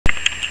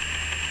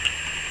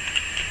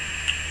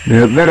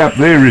Now that up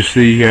there is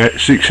the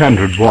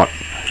 600 watt.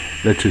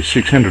 That's a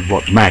 600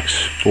 watt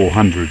max,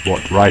 400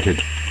 watt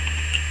rated.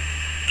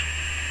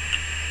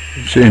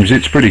 It seems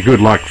it's pretty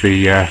good, like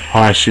the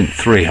Hyacinth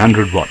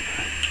 300 watt.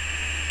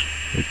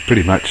 It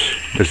pretty much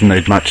doesn't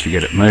need much to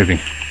get it moving.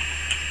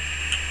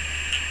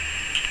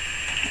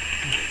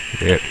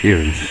 Get out here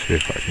and see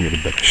if I can get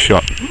a better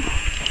shot.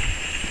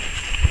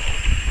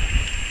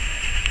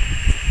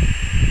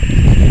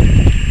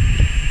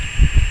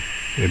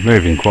 They're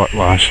moving quite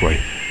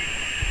nicely.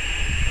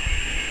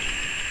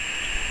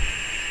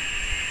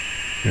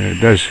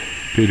 It does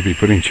appear to be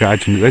putting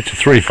charge in it. That's a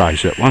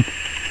 3-phase, that one.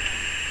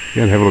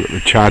 Go and have a look at the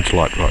charge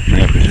light right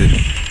now, because there's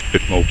a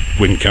bit more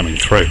wind coming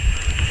through.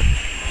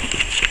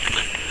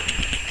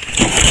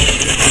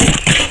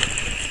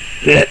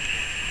 Yeah,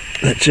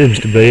 that seems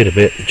to be it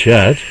about the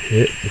charge.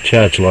 Yeah, the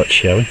charge light's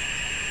showing.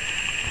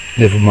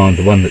 Never mind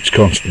the one that's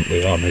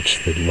constantly on, it's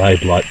the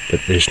load light, but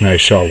there's no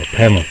solar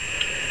panel.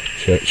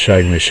 So it's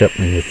saying there's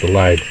something with the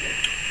load.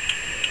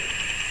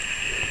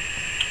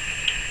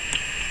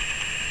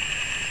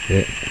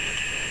 Yeah.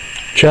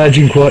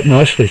 Charging quite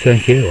nicely,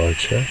 thank you, I'd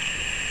say.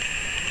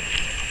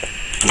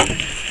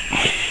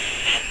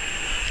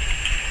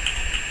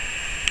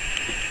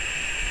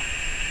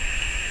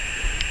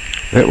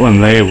 That one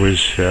there was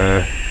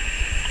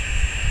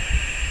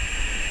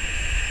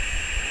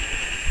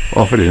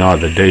offered in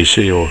either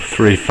DC or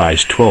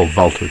 3-phase 12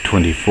 volt or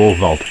 24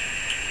 volt.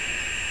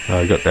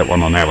 I got that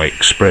one on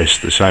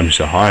AliExpress, the same as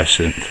the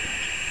Hyacinth.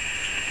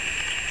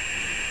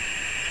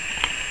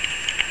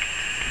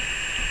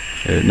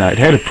 No, it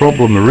had a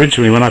problem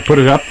originally when I put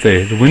it up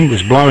there. The wind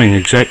was blowing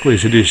exactly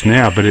as it is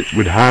now, but it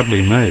would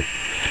hardly move.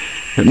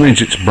 That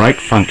means its brake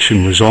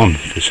function was on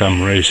for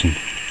some reason.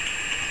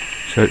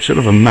 So it's sort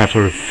of a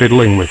matter of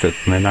fiddling with it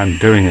and then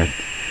undoing it,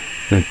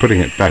 then putting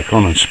it back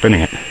on and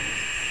spinning it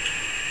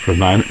for a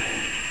moment.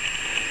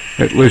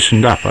 It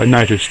loosened up. I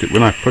noticed it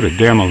when I put it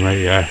down on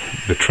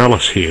the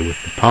trellis here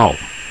with the pole.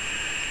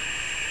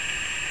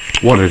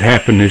 What had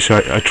happened is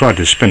I tried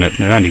to spin it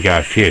and it only go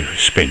a few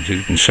spins. It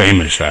didn't seem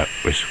as though it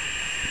was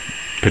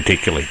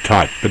particularly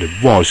tight, but it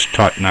was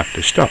tight enough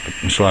to stop it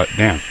and slow it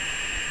down,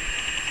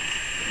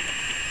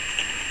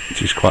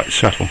 which is quite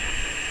subtle.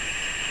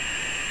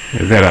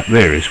 That up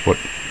there is what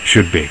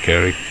should be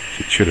occurring.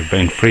 It should have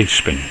been free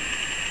spinning.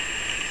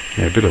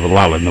 A bit of a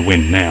lull in the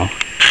wind now.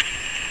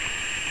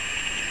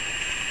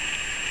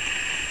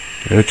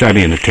 It's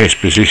only in a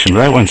test position.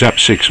 That one's up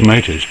 6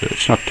 metres, but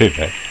it's not too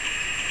bad.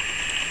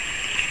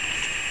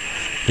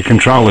 The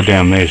controller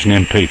down there is an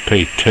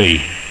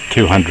MPPT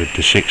 200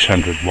 to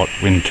 600 watt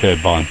wind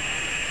turbine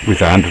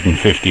with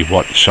 150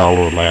 watt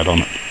solar allowed on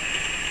it.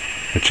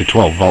 It's a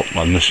 12 volt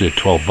one. This is a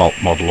 12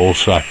 volt model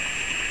also.